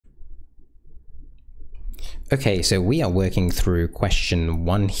Okay, so we are working through question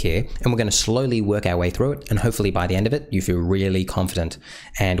 1 here, and we're going to slowly work our way through it, and hopefully by the end of it, you feel really confident.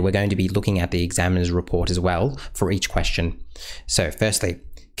 And we're going to be looking at the examiner's report as well for each question. So firstly,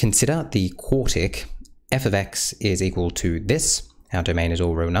 consider the quartic f of x is equal to this. Our domain is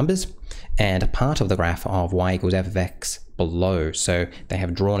all real numbers, and a part of the graph of y equals f of x below. So they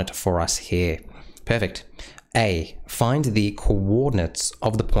have drawn it for us here. Perfect. A, find the coordinates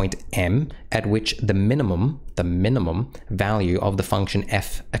of the point M at which the minimum value of the function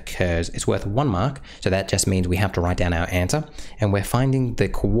f occurs. It's worth 1 mark, so that just means we have to write down our answer, and we're finding the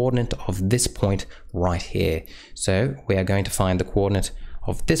coordinate of this point right here. So we are going to find the coordinate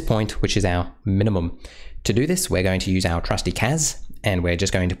of this point, which is our minimum. To do this, we're going to use our trusty CAS, and we're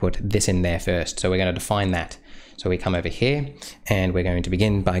just going to put this in there first. So we're going to define that. So we come over here, and we're going to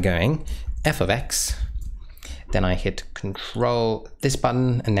begin by going f of x. Then I hit control this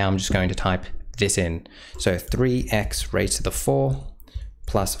button, and now I'm just going to type this in. So 3x raised to the 4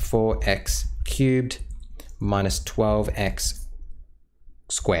 plus 4x cubed minus 12x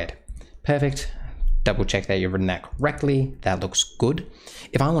squared. Perfect. Double check that you've written that correctly. That looks good.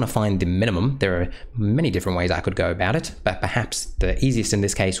 If I want to find the minimum, there are many different ways I could go about it, but perhaps the easiest in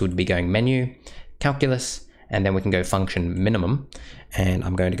this case would be going menu, calculus, and then we can go function minimum. And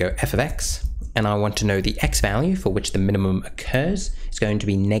I'm going to go f of x. And I want to know the x value for which the minimum occurs. It's going to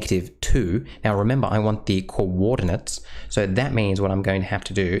be -2. Now remember, I want the coordinates. So that means what I'm going to have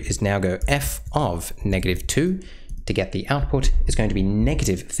to do is now go f of -2 to get the output is going to be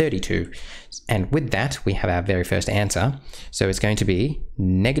 -32. And with that, we have our very first answer. So it's going to be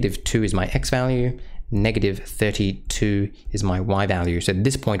 -2 is my x value, -32 is my y value. So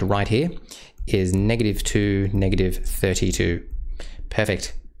this point right here is -2, -32.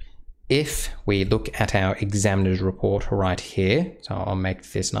 Perfect. If we look at our examiner's report right here, so I'll make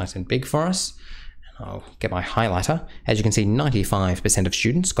this nice and big for us, and I'll get my highlighter. As you can see, 95% of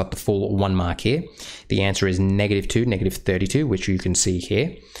students got the full 1 mark here. The answer is -2, -32, which you can see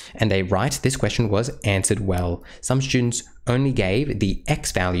here. And they write, this question was answered well. Some students only gave the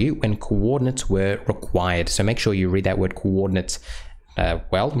x value when coordinates were required. So make sure you read that word coordinates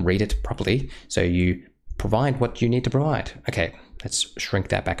well, read it properly, so you provide what you need to provide. Okay, let's shrink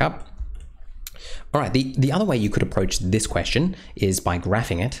that back up. All right, the other way you could approach this question is by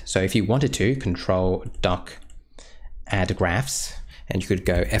graphing it. So if you wanted to, control doc add graphs, and you could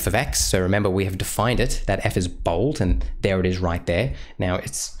go f of x. So remember, we have defined it, that f is bold, and there it is right there. Now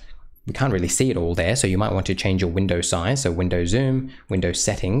we can't really see it all there, so you might want to change your window size. So window zoom, window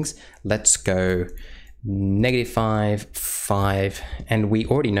settings, let's go -5, 5, and we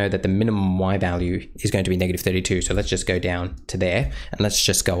already know that the minimum y value is going to be -32. So let's just go down to there, and let's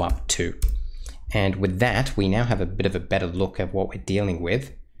just go up 2. And with that, we now have a bit of a better look at what we're dealing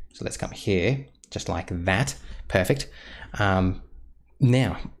with. So let's come here, just like that. Perfect.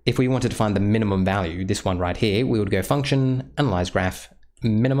 Now, if we wanted to find the minimum value, this one right here, we would go function, analyze graph,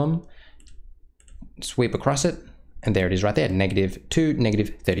 minimum, sweep across it, and there it is right there, -2,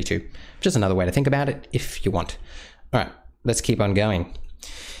 -32. Just another way to think about it if you want. All right, let's keep on going.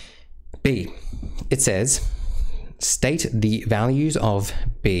 B, it says, state the values of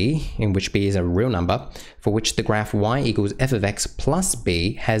b, in which b is a real number, for which the graph y equals f of x plus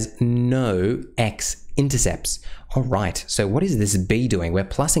b has no x-intercepts. All right, so what is this b doing? We're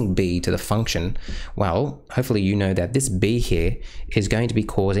plussing b to the function. Well, hopefully you know that this b here is going to be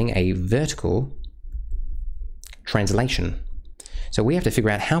causing a vertical translation. So we have to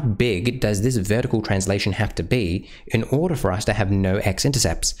figure out how big does this vertical translation have to be in order for us to have no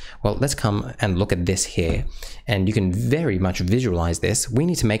x-intercepts. Well, let's come and look at this here, and you can very much visualize this. We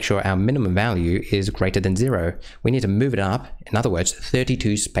need to make sure our minimum value is greater than 0. We need to move it up, in other words,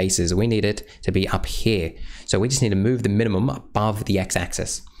 32 spaces. We need it to be up here. So we just need to move the minimum above the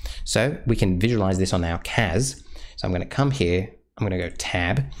x-axis. So we can visualize this on our CAS. So I'm going to come here, I'm going to go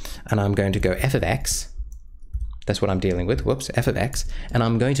tab, and I'm going to go f of x. That's what I'm dealing with, whoops, f of x, and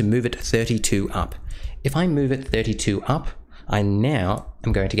I'm going to move it 32 up. If I move it 32 up, I'm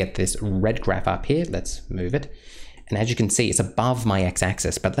going to get this red graph up here. Let's move it. And as you can see, it's above my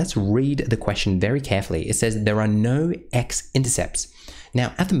x-axis, but let's read the question very carefully. It says there are no x-intercepts.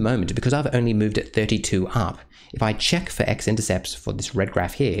 Now, at the moment, because I've only moved it 32 up, if I check for x-intercepts for this red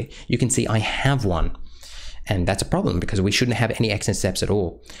graph here, you can see I have one. And that's a problem because we shouldn't have any x-intercepts at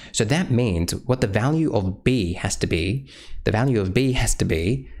all. So that means what the value of b has to be, the value of b has to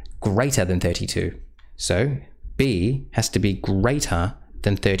be greater than 32. So b has to be greater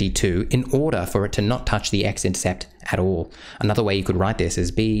than 32 in order for it to not touch the x-intercept at all. Another way you could write this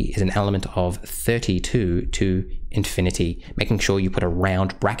is b is an element of 32 to infinity, making sure you put a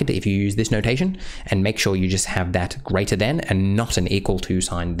round bracket if you use this notation, and make sure you just have that greater than and not an equal to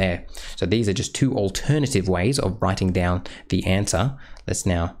sign there. So these are just two alternative ways of writing down the answer. Let's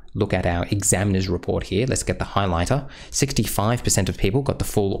now look at our examiner's report here. Let's get the highlighter. 65% of people got the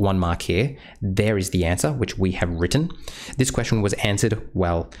full 1 mark here. There is the answer, which we have written. This question was answered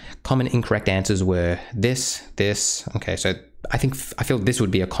well. Common incorrect answers were this. Okay, so I feel this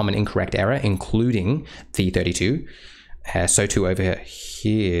would be a common incorrect error, including the 32. So too over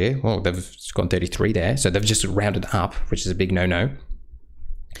here. Well, they've gone 33 there. So they've just rounded up, which is a big no-no.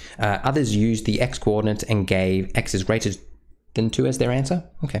 Others used the x coordinate and gave x is greater than 2 as their answer.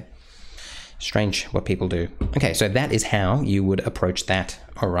 Okay. Strange what people do. Okay, so that is how you would approach that.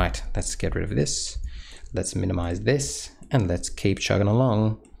 All right, let's get rid of this. Let's minimize this, and let's keep chugging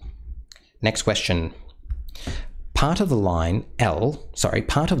along. Next question. Part of the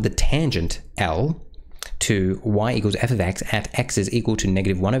tangent L to y equals f of x at x is equal to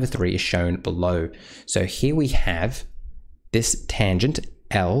 -1/3 is shown below. So here we have this tangent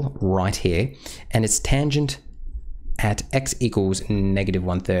L right here, and its tangent at x equals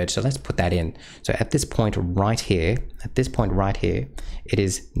 -1/3. So let's put that in. So at this point right here, it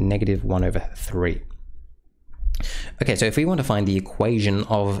is -1/3. Okay, so if we want to find the equation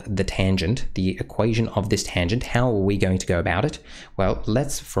of the tangent, the equation of this tangent, how are we going to go about it? Well,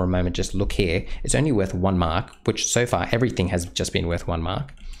 let's for a moment just look here. It's only worth 1 mark, which so far everything has just been worth 1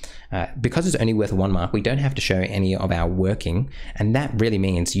 mark. Because it's only worth 1 mark, we don't have to show any of our working, and that really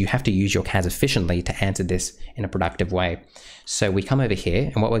means you have to use your CAS efficiently to answer this in a productive way. So we come over here,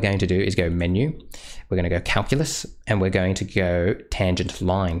 and what we're going to do is go menu, we're going to go calculus, and we're going to go tangent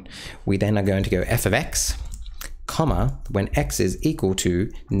line. We then are going to go f of x, comma, when x is equal to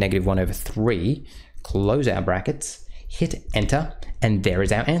 -1/3, close our brackets, hit enter, and there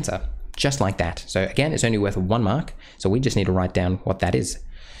is our answer, just like that. So again, it's only worth 1 mark, so we just need to write down what that is.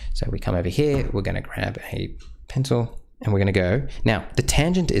 So we come over here, we're going to grab a pencil, and we're going to go. Now, the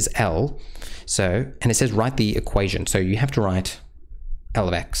tangent is L, and it says write the equation. So you have to write L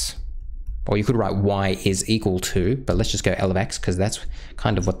of x, or you could write y is equal to, but let's just go L of x, because that's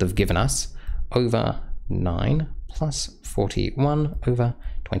kind of what they've given us, over 9 plus 41 over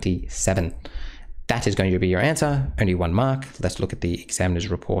 27. That is going to be your answer, only 1 mark. Let's look at the examiner's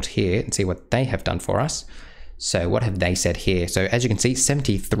report here and see what they have done for us. So what have they said here? So as you can see,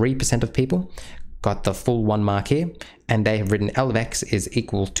 73% of people got the full 1 mark here, and they have written L of x is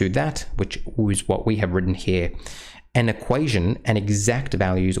equal to that, which is what we have written here. An equation and exact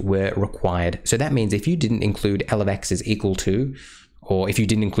values were required. So that means if you didn't include L of x is equal to, or if you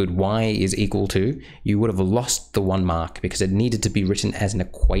didn't include y is equal to, you would have lost the 1 mark because it needed to be written as an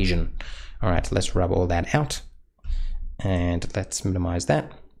equation. All right, let's rub all that out, and let's minimize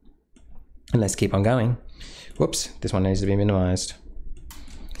that, and let's keep on going. Whoops, this one needs to be minimized.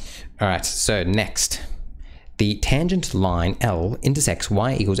 All right, so next, the tangent line L intersects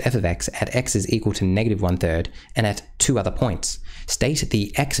y equals f of x at x is equal to -1/3 and at 2 other points. State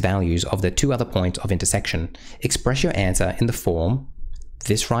the x values of the 2 other points of intersection. Express your answer in the form,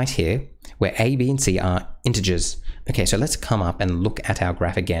 this right here, where a, b, and c are integers. Okay, so let's come up and look at our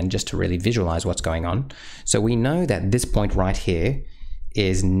graph again just to really visualize what's going on. So we know that this point right here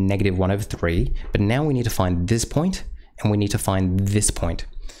is -1/3, but now we need to find this point, and we need to find this point.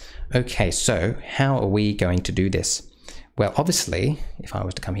 Okay, so how are we going to do this? Well, obviously, if I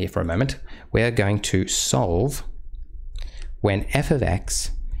was to come here for a moment, we're going to solve when f of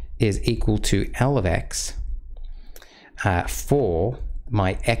x is equal to L of x for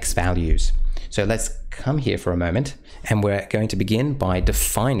my x values. So let's come here for a moment, and we're going to begin by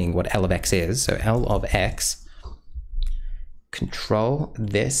defining what L of x is. So L of x, control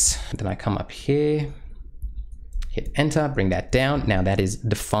this, then I come up here, hit enter, bring that down. Now that is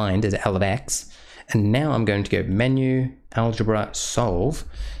defined as L of x. And now I'm going to go menu, algebra, solve,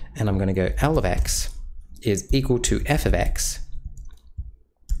 and I'm going to go L of x is equal to f of x.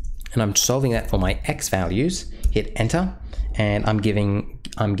 And I'm solving that for my x values, hit enter, and I'm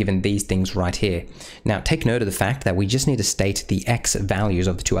given these things right here. Now take note of the fact that we just need to state the x values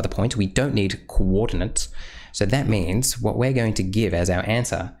of the 2 other points. We don't need coordinates. So that means what we're going to give as our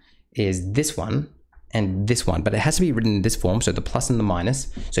answer is this one and this one, but it has to be written in this form, so the plus and the minus.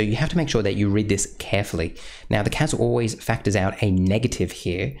 So you have to make sure that you read this carefully. Now the CAS always factors out a negative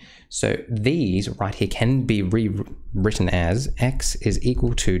here, So these right here can be rewritten as x is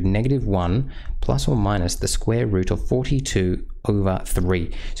equal to -1 plus or minus the square root of 42 over 3.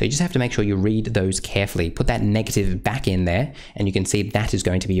 So you just have to make sure you read those carefully. Put that negative back in there, and you can see that is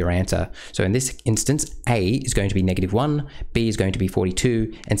going to be your answer. So in this instance, A is going to be -1, B is going to be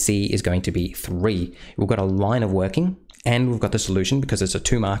 42, and C is going to be 3. We've got a line of working, and we've got the solution because it's a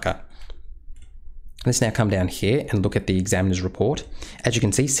 2-marker. Let's now come down here and look at the examiner's report. As you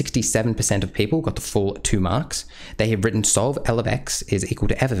can see, 67% of people got the full 2 marks. They have written solve L of x is equal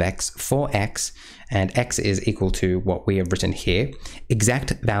to f of x for x, and x is equal to what we have written here.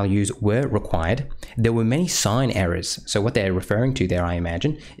 Exact values were required. There were many sign errors. So what they're referring to there, I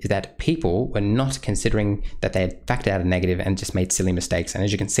imagine, is that people were not considering that they had factored out a negative and just made silly mistakes. And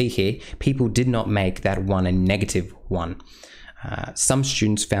as you can see here, people did not make that one a -1. Some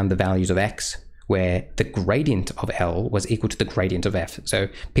students found the values of x where the gradient of L was equal to the gradient of F. So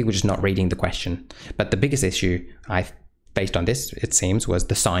people just not reading the question. But the biggest issue, based on this, it seems, was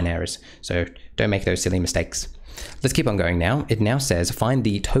the sign errors. So don't make those silly mistakes. Let's keep on going now. It now says, find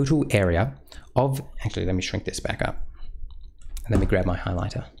the total area of, actually, let me shrink this back up. Let me grab my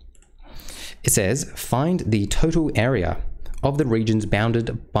highlighter. It says, find the total area of the regions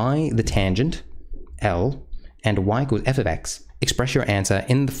bounded by the tangent, L, and y equals f of x. Express your answer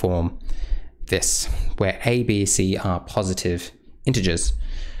in the form this, where a, b, c are positive integers.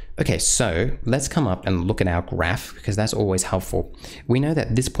 Okay, so let's come up and look at our graph, because that's always helpful. We know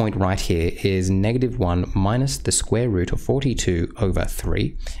that this point right here is -1 minus the square root of 42 over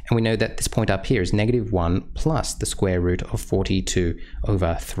 3. And we know that this point up here is -1 plus the square root of 42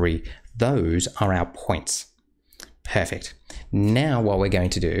 over 3. Those are our points. Perfect. Now what we're going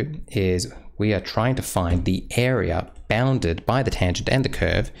to do is we are trying to find the area bounded by the tangent and the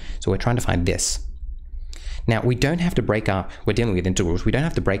curve. So we're trying to find this. Now we don't have to break up, we're dealing with integrals, we don't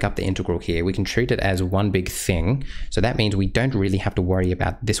have to break up the integral here. We can treat it as one big thing. So that means we don't really have to worry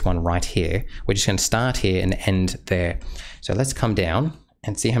about this one right here. We're just going to start here and end there. So let's come down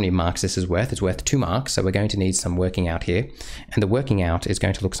and see how many marks this is worth. It's worth 2 marks. So we're going to need some working out here. And the working out is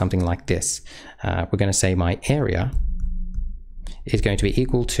going to look something like this. We're going to say my area is going to be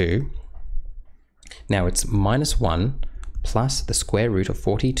equal to, now it's -1 plus the square root of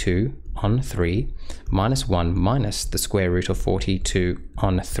 42 on 3 minus 1 minus the square root of 42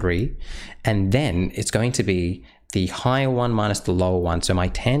 on 3. And then it's going to be the higher one minus the lower one. So my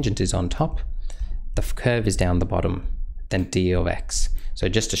tangent is on top, the curve is down the bottom, then d of x. So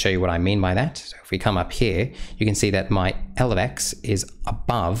just to show you what I mean by that, so if we come up here, you can see that my L of x is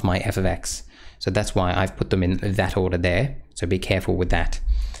above my f of x. So that's why I've put them in that order there. So be careful with that.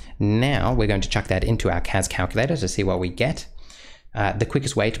 Now we're going to chuck that into our CAS calculator to see what we get. The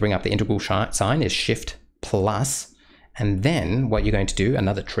quickest way to bring up the integral sign is Shift plus. And then what you're going to do,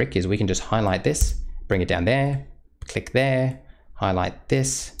 another trick, is we can just highlight this, bring it down there, click there, highlight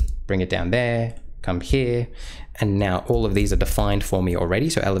this, bring it down there, come here. And now all of these are defined for me already.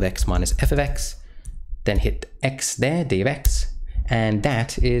 So L of x minus f of x, then hit x there, d of x. And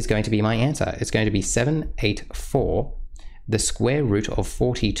that is going to be my answer. It's going to be 784. The square root of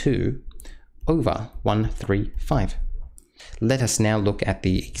 42 over 135. Let us now look at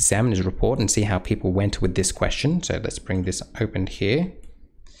the examiner's report and see how people went with this question. So let's bring this open here.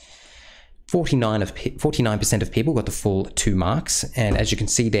 49% of people got the full 2 marks. And as you can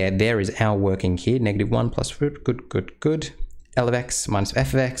see there is our working here. -1 plus good. L of x minus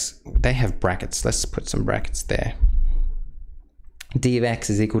f of x. They have brackets. Let's put some brackets there. D of x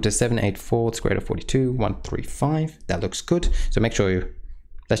is equal to 784, the square root of 42, 135. That looks good. So make sure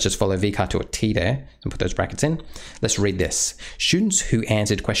let's just follow VCAA to a T there and put those brackets in. Let's read this. Students who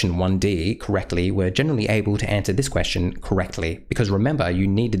answered question 1D correctly were generally able to answer this question correctly, because remember, you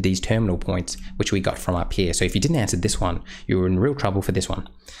needed these terminal points, which we got from up here. So if you didn't answer this one, you were in real trouble for this one.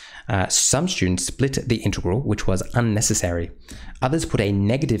 Some students split the integral, which was unnecessary. Others put a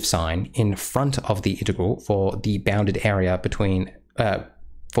negative sign in front of the integral for the bounded area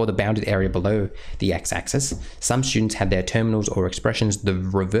below the x-axis. Some students had their terminals or expressions the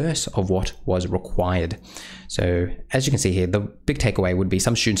reverse of what was required. So as you can see here, the big takeaway would be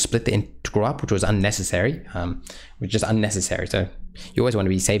some students split the integral up, which was unnecessary, So you always want to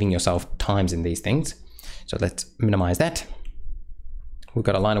be saving yourself times in these things. So let's minimize that. We've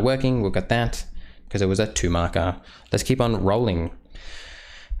got a line of working, we've got that, because it was a 2-marker. Let's keep on rolling.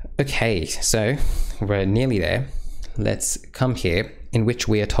 Okay, so we're nearly there. Let's come here, in which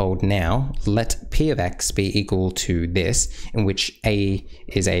we are told now, let p of x be equal to this, in which a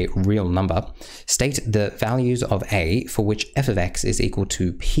is a real number. State the values of a for which f of x is equal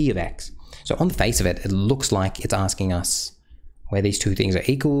to p of x. So on the face of it, it looks like it's asking us where these two things are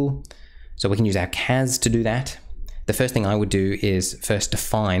equal. So we can use our CAS to do that. The first thing I would do is first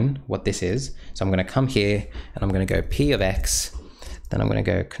define what this is. So I'm going to come here and I'm going to go P of X, then I'm going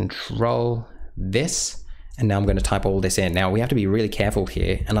to go control this, and now I'm going to type all this in. Now we have to be really careful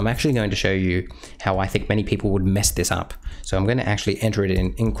here, and I'm actually going to show you how I think many people would mess this up. So I'm going to actually enter it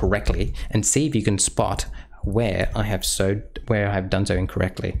in incorrectly and see if you can spot where I have done so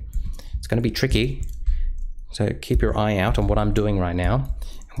incorrectly. It's going to be tricky, so keep your eye out on what I'm doing right now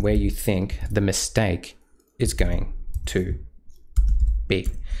and where you think the mistake is going to be.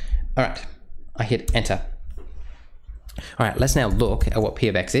 All right, I hit enter. All right, let's now look at what P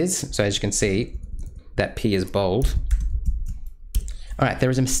of X is. So as you can see, that P is bold. All right, there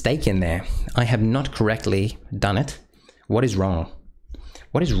is a mistake in there. I have not correctly done it. What is wrong?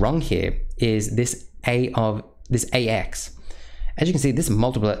 What is wrong here is this AX. As you can see,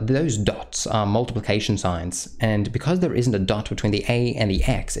 those dots are multiplication signs, and because there isn't a dot between the A and the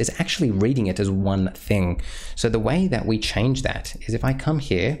X, it's actually reading it as one thing. So the way that we change that is if I come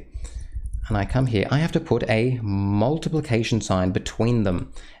here and I come here, I have to put a multiplication sign between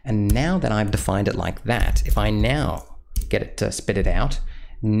them. And now that I've defined it like that, if I now get it to spit it out,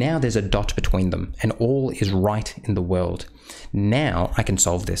 now there's a dot between them and all is right in the world. Now I can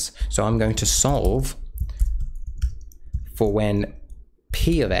solve this. So I'm going to solve for when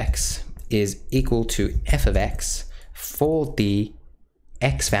P of X is equal to F of X for the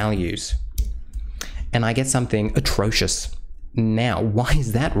X values. And I get something atrocious. Now, why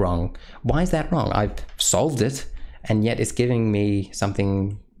is that wrong? Why is that wrong? I've solved it, and yet it's giving me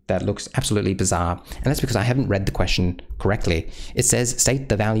something that looks absolutely bizarre. And that's because I haven't read the question correctly. It says, state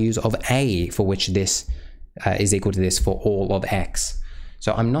the values of A for which this is equal to this for all of X.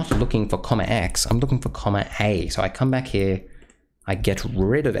 So I'm not looking for comma X, I'm looking for comma A. So I come back here, I get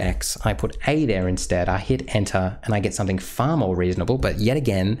rid of X, I put A there instead, I hit enter, and I get something far more reasonable, but yet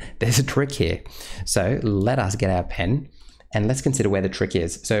again, there's a trick here. So let us get our pen and let's consider where the trick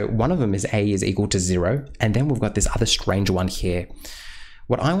is. So one of them is A is equal to 0, and then we've got this other strange one here.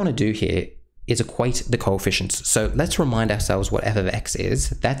 What I want to do here is equate the coefficients. So let's remind ourselves what f of x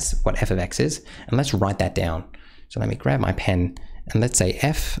is. That's what f of x is, and let's write that down. So let me grab my pen, and let's say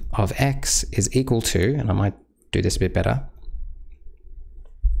f of x is equal to, and I might do this a bit better,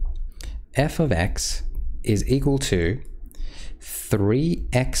 f of x is equal to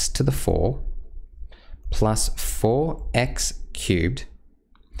 3x to the 4 plus 4x cubed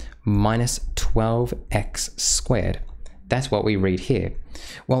minus 12x squared. That's what we read here.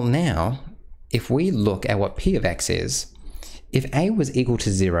 Well, now, if we look at what P of x is, if A was equal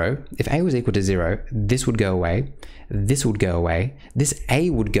to 0, this would go away, this would go away, this A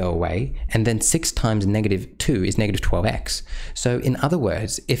would go away, and then 6 times negative 2 is negative 12x. So in other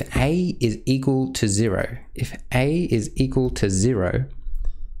words, if A is equal to 0,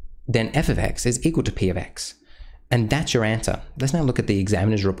 then f of x is equal to P of x. And that's your answer. Let's now look at the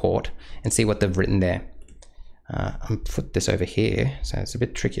examiner's report and see what they've written there. I'll put this over here, so it's a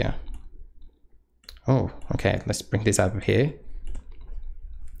bit trickier. Oh, okay, let's bring this up here.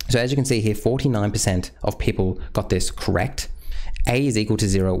 So as you can see here, 49% of people got this correct. A is equal to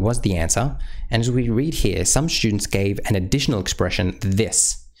 0 was the answer. And as we read here, some students gave an additional expression,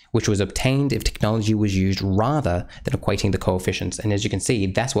 this, which was obtained if technology was used rather than equating the coefficients. And as you can see,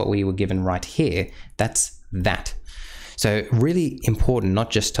 that's what we were given right here. That's that. So really important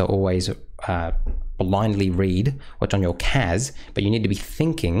not just to always blindly read what's on your CAS, but you need to be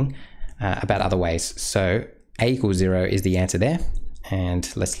thinking about other ways. So A equals 0 is the answer there.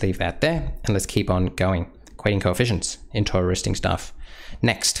 And let's leave that there. And let's keep on going. Equating coefficients, interesting stuff.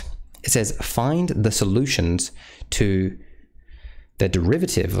 Next, it says find the solutions to the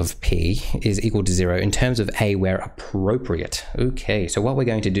derivative of P is equal to 0 in terms of A where appropriate. Okay, so what we're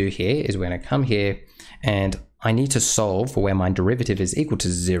going to do here is we're going to come here and I need to solve for where my derivative is equal to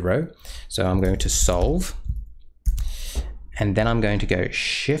 0. So I'm going to solve, and then I'm going to go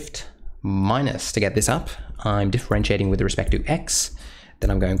shift minus to get this up. I'm differentiating with respect to x.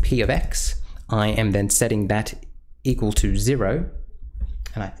 Then I'm going P of x. I am then setting that equal to 0.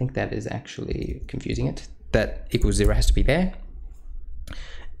 And I think that is actually confusing it. That equals 0 has to be there.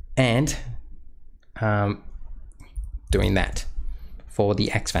 And doing that for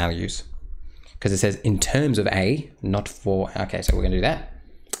the x values. Because it says in terms of A, not for, okay, so we're going to do that.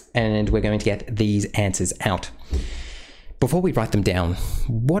 And we're going to get these answers out. Before we write them down,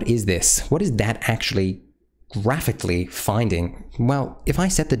 what is this? What is that actually graphically finding? Well, if I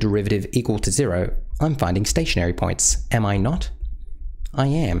set the derivative equal to 0, I'm finding stationary points. Am I not? I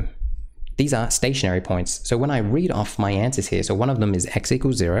am. These are stationary points. So when I read off my answers here, so one of them is x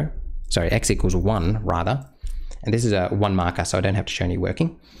equals 0, sorry, x equals 1 rather, And this is a 1 marker, so I don't have to show any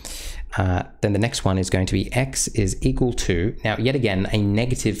working. Then the next one is going to be x is equal to, now yet again, a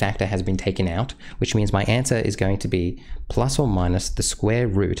negative factor has been taken out, which means my answer is going to be plus or minus the square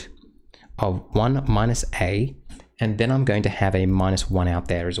root of 1 minus a, and then I'm going to have a minus 1 out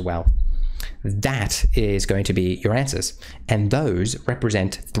there as well. That is going to be your answers, and those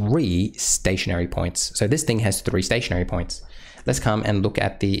represent 3 stationary points. So this thing has 3 stationary points. Let's come and look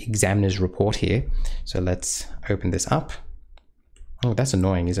at the examiner's report here. So let's open this up. Oh, that's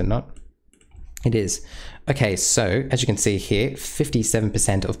annoying, is it not? It is. Okay, so as you can see here,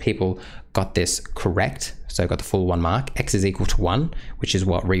 57% of people got this correct. So got the full 1 mark. X is equal to 1, which is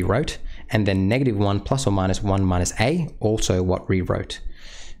what rewrote. And then -1 plus or minus 1 minus a, also what rewrote.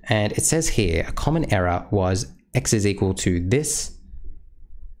 And it says here, a common error was x is equal to this.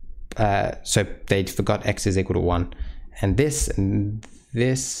 So they forgot x is equal to 1. And this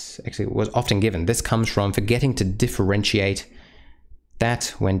actually was often given. This comes from forgetting to differentiate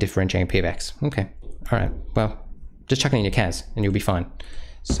that when differentiating p of x. Okay, all right, well, just chuck it in your CAS and you'll be fine.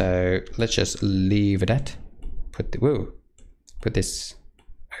 So let's just leave it at, put this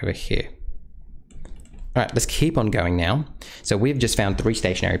over here. All right, let's keep on going now. So we've just found 3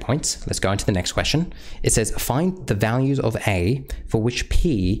 stationary points. Let's go into the next question. It says, find the values of a for which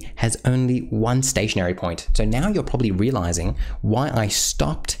p has only 1 stationary point. So now you're probably realizing why I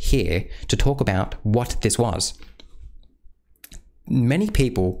stopped here to talk about what this was. Many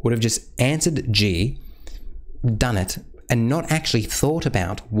people would have just answered G, done it, and not actually thought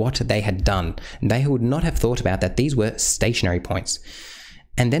about what they had done. They would not have thought about that these were stationary points.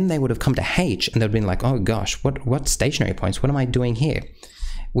 And then they would have come to H and they'd been like, oh gosh, what stationary points? What am I doing here?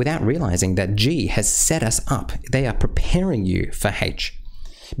 Without realizing that G has set us up. They are preparing you for H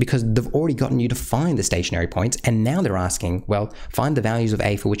because they've already gotten you to find the stationary points. And now they're asking, well, find the values of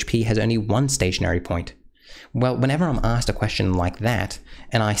A for which P has only 1 stationary point. Well, whenever I'm asked a question like that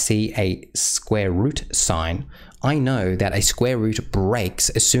and I see a square root sign, I know that a square root breaks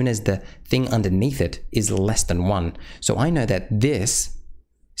as soon as the thing underneath it is less than 1. So I know that this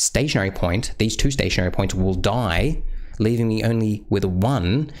stationary point, these 2 stationary points will die, leaving me only with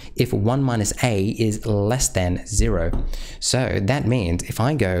 1 if 1 minus a is less than 0. So that means if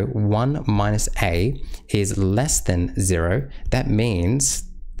I go 1 minus a is less than 0, that means,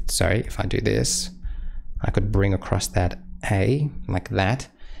 sorry, if I do this, I could bring across that a like that.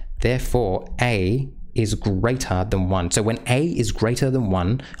 Therefore, a is greater than 1. So when a is greater than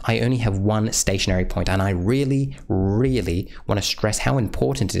 1, I only have 1 stationary point. And I really, really want to stress how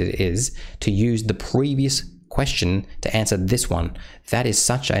important it is to use the previous question to answer this one. That is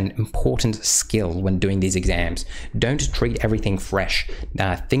such an important skill when doing these exams. Don't treat everything fresh.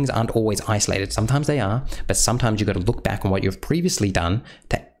 Things aren't always isolated. Sometimes they are, but sometimes you've got to look back on what you've previously done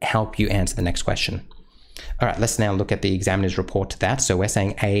to help you answer the next question. All right, let's now look at the examiner's report to that. So we're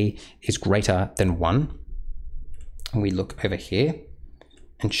saying A is greater than 1. And we look over here,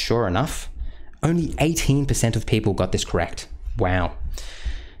 and sure enough, only 18% of people got this correct. Wow.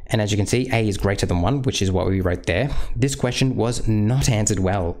 And as you can see, A is greater than 1, which is what we wrote there. This question was not answered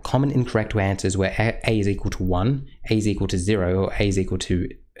well. Common incorrect answers were A is equal to 1, A is equal to 0, or A is equal to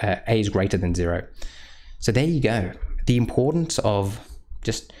A is greater than 0. So there you go. The importance of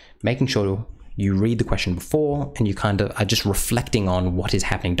just making sure you read the question before and you kind of are just reflecting on what is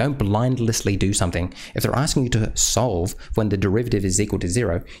happening. Don't blindlessly do something. If they're asking you to solve when the derivative is equal to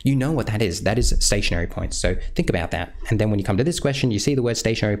 0, you know what that is. That is stationary points. So think about that. And then when you come to this question, you see the word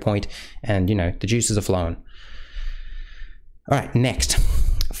stationary point and you know, the juices are flowing. All right, next.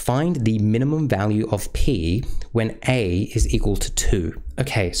 Find the minimum value of P when A is equal to 2.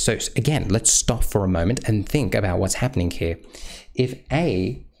 Okay, so again, let's stop for a moment and think about what's happening here. If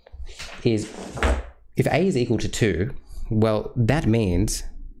A is equal to 2, well, that means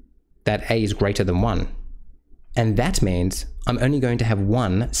that A is greater than 1. And that means I'm only going to have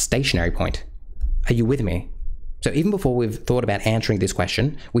 1 stationary point. Are you with me? So even before we've thought about answering this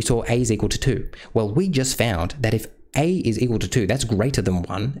question, we saw A is equal to 2. Well, we just found that if A is equal to 2, that's greater than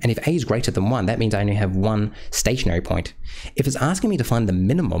 1. And if A is greater than 1, that means I only have 1 stationary point. If it's asking me to find the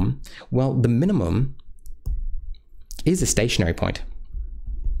minimum, well, the minimum is a stationary point.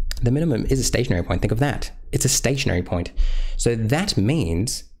 The minimum is a stationary point. Think of that. It's a stationary point. So that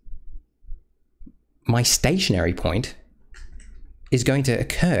means my stationary point is going to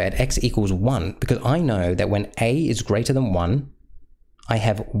occur at x equals 1 because I know that when A is greater than 1, I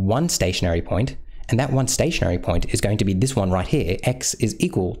have 1 stationary point, and that 1 stationary point is going to be this one right here, x is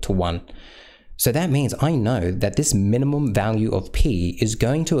equal to 1. So that means I know that this minimum value of P is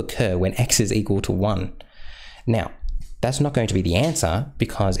going to occur when x is equal to 1. Now, that's not going to be the answer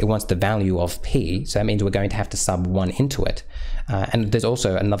because it wants the value of P. So that means we're going to have to sub 1 into it. And there's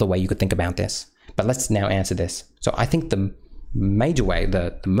also another way you could think about this. But let's now answer this. So I think the major way,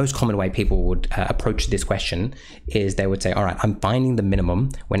 the most common way people would approach this question is they would say, all right, I'm finding the minimum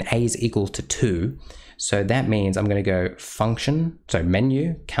when A is equal to 2. So that means I'm going to go function, so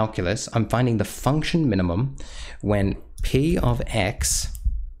menu, calculus. I'm finding the function minimum when P of X,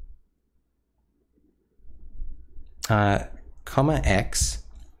 comma X.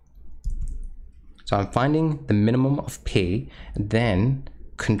 So I'm finding the minimum of P, then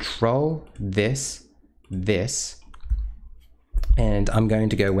control this, and I'm going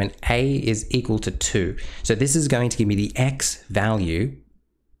to go when A is equal to 2. So this is going to give me the X value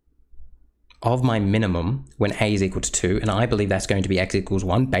of my minimum when A is equal to 2, and I believe that's going to be X equals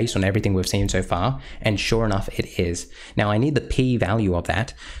 1 based on everything we've seen so far, and sure enough it is. Now I need the P value of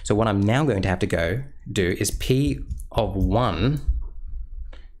that, so what I'm now going to have to do is P of 1,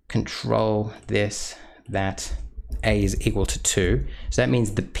 control this, that, A is equal to 2. So that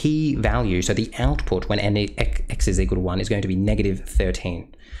means the P value, so the output when X is equal to 1 is going to be negative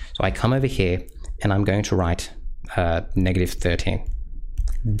 13. So I come over here and I'm going to write negative 13.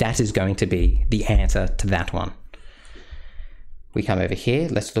 That is going to be the answer to that one. We come over here,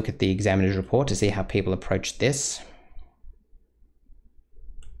 let's look at the examiner's report to see how people approach this.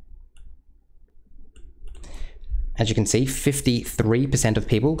 As you can see, 53% of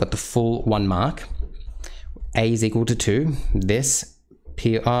people got the full 1 mark. A is equal to 2. This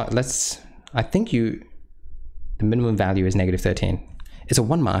I think the minimum value is negative 13. It's a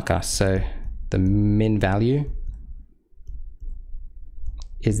 1 marker, so the min value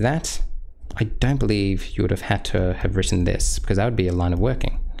is that. I don't believe you would have had to have written this because that would be a line of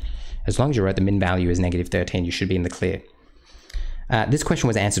working. As long as you wrote the min value is negative 13, you should be in the clear. This question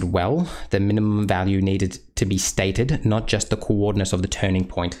was answered well. The minimum value needed to be stated, not just the coordinates of the turning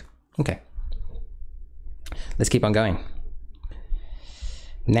point. Okay. Let's keep on going.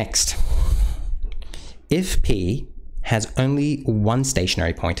 Next, if P has only one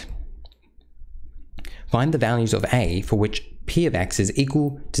stationary point, find the values of A for which P of X is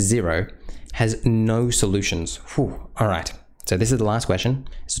equal to 0 has no solutions. Whew. All right, so this is the last question.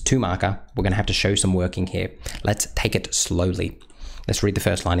 It's a 2 marker. We're going to have to show some working here. Let's take it slowly. Let's read the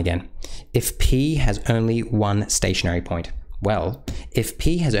first line again. If P has only one stationary point. Well, if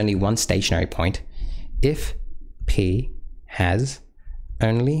P has only one stationary point, if P has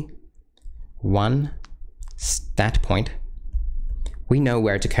only one stat point, we know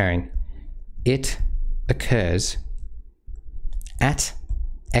where it's occurring. It occurs at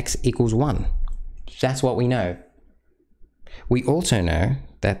X equals 1. That's what we know. We also know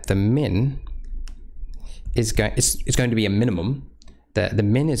that the min is going to be a minimum. The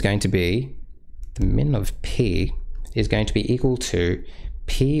min is going to be, the min of P is going to be equal to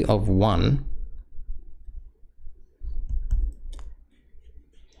P of 1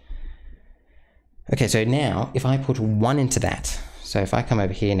 Okay, so now if I put 1 into that, so if I come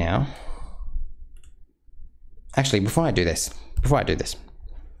over here now, actually before I do this,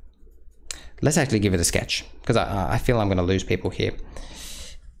 let's actually give it a sketch, because I feel I'm going to lose people here.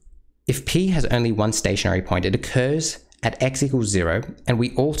 If P has only one stationary point, it occurs at x equals 0, and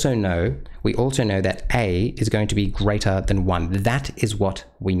we also know that A is going to be greater than 1. That is what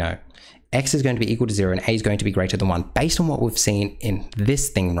we know. X is going to be equal to 0 and A is going to be greater than 1. Based on what we've seen in this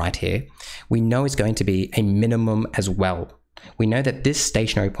thing right here, we know it's going to be a minimum as well. We know that this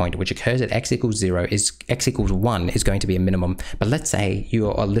stationary point, which occurs at x equals 0, is x equals 1 is going to be a minimum. But let's say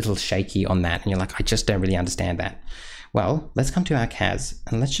you're a little shaky on that and you're like, I just don't really understand that. Well, let's come to our CAS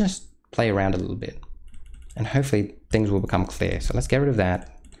and let's just play around a little bit. And hopefully things will become clear. So let's get rid of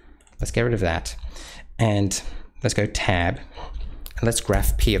that. Let's get rid of that. And let's go tab. And let's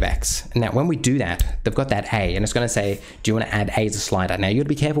graph P of X. Now, when we do that, they've got that A, and it's going to say, do you want to add A as a slider? Now, you got to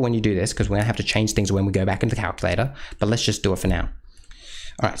be careful when you do this, because we're going to have to change things when we go back into the calculator, but let's just do it for now.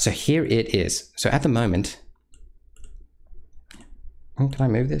 All right, so here it is. So at the moment, can I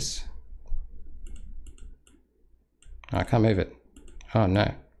move this? Oh, I can't move it. Oh,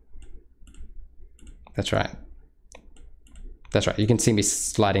 no. That's right. That's right. You can see me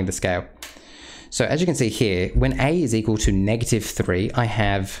sliding the scale. So as you can see here, when A is equal to -3, I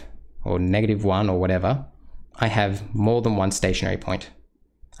have, or -1 or whatever, I have more than one stationary point.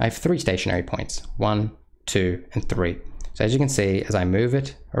 I have 3 stationary points, 1, 2, and 3. So as you can see, as I move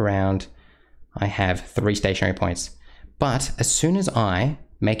it around, I have 3 stationary points. But as soon as I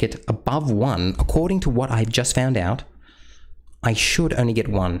make it above 1, according to what I've just found out, I should only get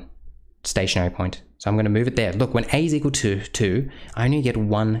 1 stationary point. So I'm going to move it there. Look, when A is equal to 2, I only get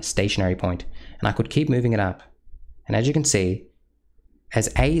 1 stationary point. And I could keep moving it up And as you can see, as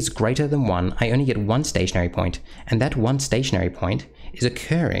a is greater than 1, I only get one stationary point. And that one stationary point is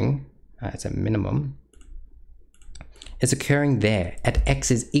occurring, it's a minimum, is occurring there at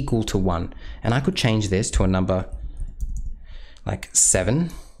x is equal to 1. And I could change this to a number like 7.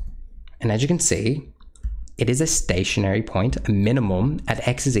 And as you can see, it is a stationary point, a minimum at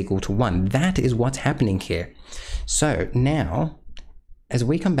x is equal to 1. That is what's happening here. So now, as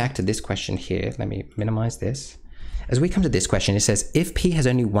we come back to this question here, let me minimize this. As we come to this question, it says if p has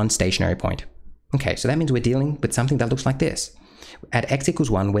only one stationary point. Okay, so that means we're dealing with something that looks like this. At x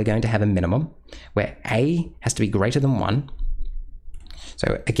equals 1, we're going to have a minimum where a has to be greater than 1.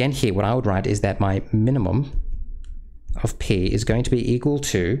 So again here, what I would write is that my minimum of p is going to be equal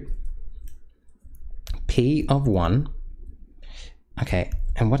to p of 1. Okay,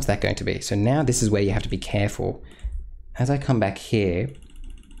 and what's that going to be? So now this is where you have to be careful. As I come back here,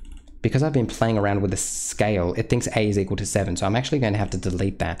 because I've been playing around with the scale, it thinks a is equal to 7. So I'm actually going to have to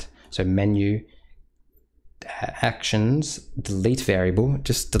delete that. So menu, actions, delete variable,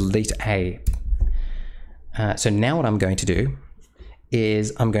 just delete a. So now what I'm going to do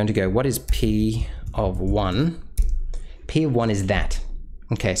is I'm going to go, what is p of 1? P of 1 is that.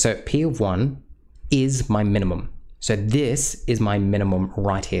 Okay, so p of 1 is my minimum. So this is my minimum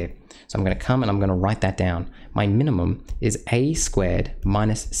right here. So I'm going to come and I'm going to write that down. My minimum is a squared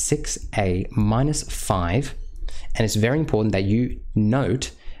minus 6a minus 5. And it's very important that you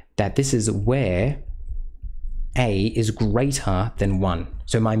note that this is where a is greater than 1.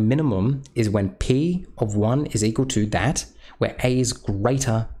 So my minimum is when p of 1 is equal to that, where a is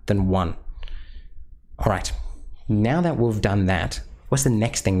greater than 1. All right, now that we've done that, what's the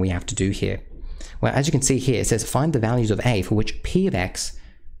next thing we have to do here? Well, as you can see here, it says find the values of a for which p of x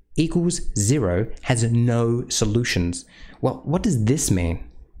equals 0 has no solutions. Well, what does this mean?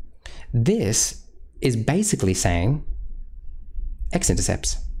 This is basically saying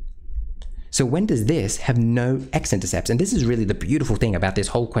x-intercepts. So when does this have no x-intercepts? And this is really the beautiful thing about this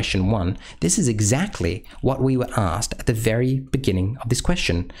whole question 1. This is exactly what we were asked at the very beginning of this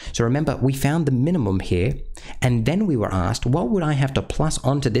question. So remember, we found the minimum here, and then we were asked, what would I have to plus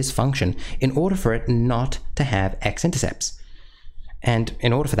onto this function in order for it not to have x-intercepts? And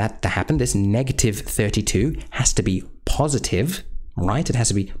in order for that to happen, this negative 32 has to be positive, right? It has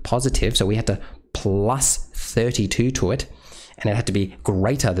to be positive, so we had to plus 32 to it. And it had to be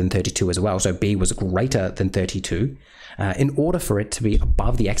greater than 32 as well. So b was greater than 32 in order for it to be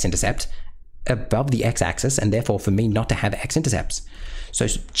above the x-intercept, above the x-axis, and therefore for me not to have x-intercepts. So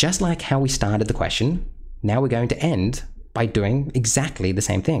just like how we started the question, now we're going to end by doing exactly the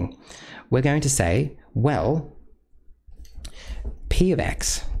same thing. We're going to say, well, p of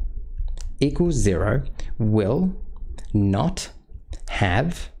x equals 0 will not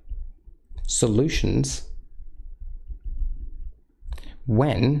have solutions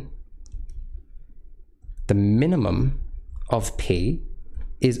when the minimum of p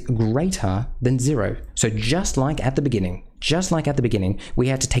is greater than 0. So just like at the beginning, we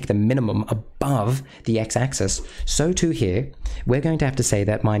had to take the minimum above the x-axis. So too here, we're going to have to say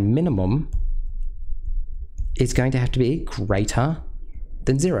that my minimum is going to have to be greater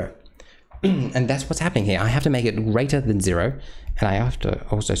than 0. And that's what's happening here. I have to make it greater than 0, and I have to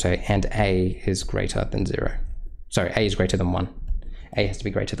also say, and a is greater than 0. Sorry, a is greater than 1. A has to be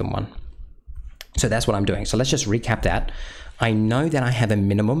greater than 1. So that's what I'm doing. So let's just recap that. I know that I have a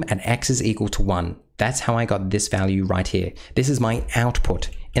minimum at x is equal to 1. That's how I got this value right here. This is my output.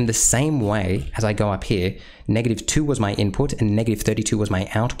 In the same way as I go up here, negative 2 was my input and negative 32 was my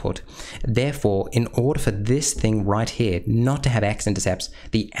output. Therefore, in order for this thing right here not to have x-intercepts,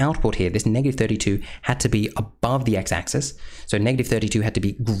 the output here, this negative 32, had to be above the x-axis. So negative 32 had to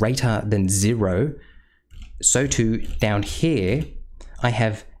be greater than 0. So too, down here, I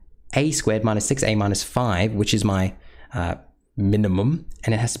have a squared minus 6a minus 5, which is my minimum,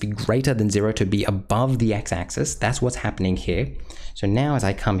 and it has to be greater than 0 to be above the x-axis. That's what's happening here. So now as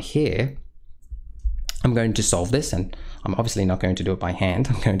I come here, I'm going to solve this, and I'm obviously not going to do it by hand.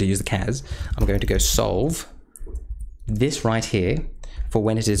 I'm going to use the CAS. I'm going to go solve this right here for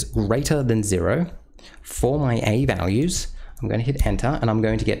when it is greater than 0 for my a values. I'm going to hit enter, and I'm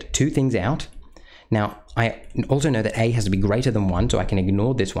going to get two things out. Now, I also know that a has to be greater than 1, so I can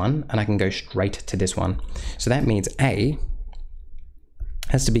ignore this one, and I can go straight to this one. So that means a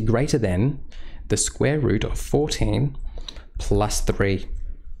has to be greater than the square root of 14 plus 3.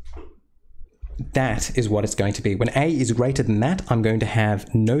 That is what it's going to be. When a is greater than that, I'm going to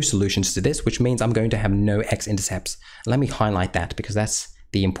have no solutions to this, which means I'm going to have no x-intercepts. Let me highlight that because that's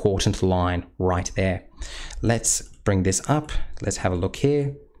the important line right there. Let's bring this up. Let's have a look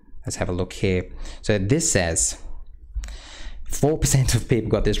here. Let's have a look here. So this says, 4% of people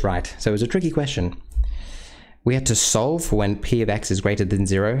got this right. So it was a tricky question. We had to solve for when p of x is greater than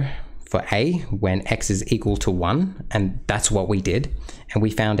 0 for a when x is equal to 1, and that's what we did. And we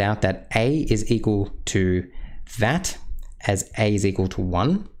found out that a is equal to that as a is equal to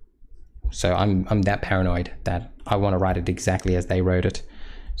 1. So I'm that paranoid that I want to write it exactly as they wrote it.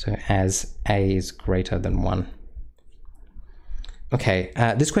 So as a is greater than 1. Okay,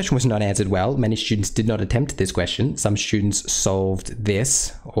 this question was not answered well. Many students did not attempt this question. Some students solved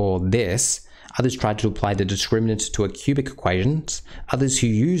this or this. Others tried to apply the discriminant to a cubic equations. Others who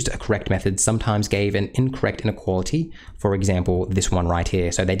used a correct method sometimes gave an incorrect inequality. For example, this one right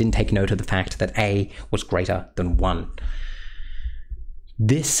here. So they didn't take note of the fact that a was greater than 1.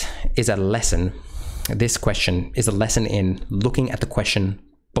 This is a lesson. This question is a lesson in looking at the question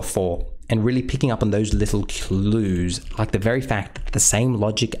before and really picking up on those little clues, like the very fact that the same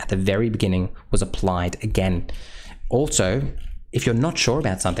logic at the very beginning was applied again. Also, if you're not sure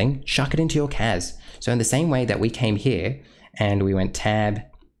about something, chuck it into your CAS. So in the same way that we came here and we went tab,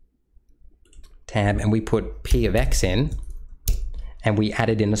 and we put p of x in, and we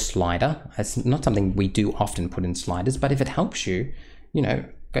added in a slider. That's not something we do often put in sliders, but if it helps you, you know,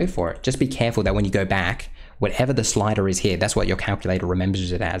 go for it. Just be careful that when you go back, whatever the slider is here, that's what your calculator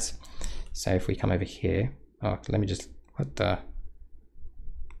remembers it as. So if we come over here, oh, let me just,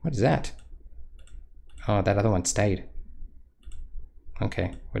 what is that? Oh, that other one stayed.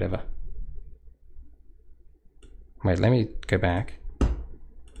 Okay, whatever. Wait, let me go back.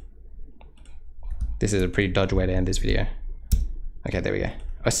 This is a pretty dodgy way to end this video. Okay, there we go.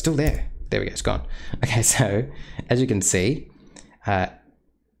 Oh, it's still there. There we go, it's gone. Okay, so as you can see, as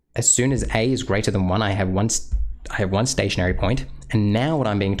soon as a is greater than 1, I have one stationary point. And now what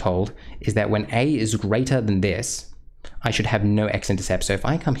I'm being told is that when a is greater than this, I should have no x-intercept. So if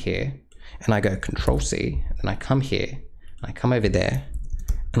I come here and I go Control-C, and I come here, and I come over there,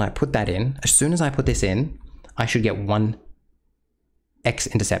 and I put that in, as soon as I put this in, I should get one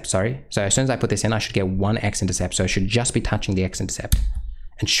x-intercept, sorry. So as soon as I put this in, I should get one x-intercept. So it should just be touching the x-intercept.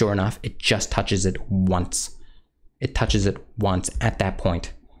 And sure enough, it just touches it once. It touches it once at that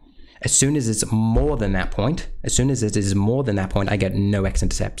point. As soon as it's more than that point, I get no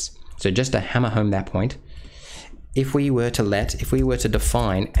x-intercepts. So just to hammer home that point, if we were to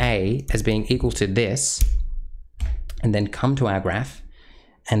define a as being equal to this, and then come to our graph,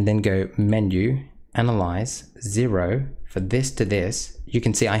 and then go menu, analyze, 0, for this to this, you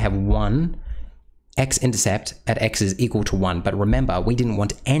can see I have one x-intercept at x is equal to 1. But remember, we didn't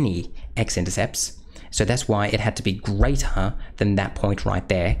want any x-intercepts. So that's why it had to be greater than that point right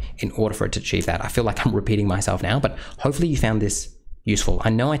there in order for it to achieve that. I feel like I'm repeating myself now, but hopefully you found this useful. I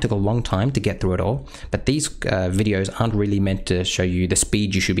know I took a long time to get through it all, but these videos aren't really meant to show you the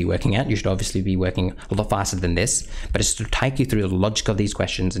speed you should be working at. You should obviously be working a lot faster than this, but it's to take you through the logic of these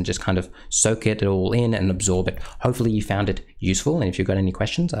questions and just kind of soak it all in and absorb it. Hopefully you found it useful, and if you've got any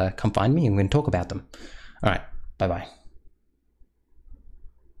questions, come find me and we can talk about them. All right, bye-bye.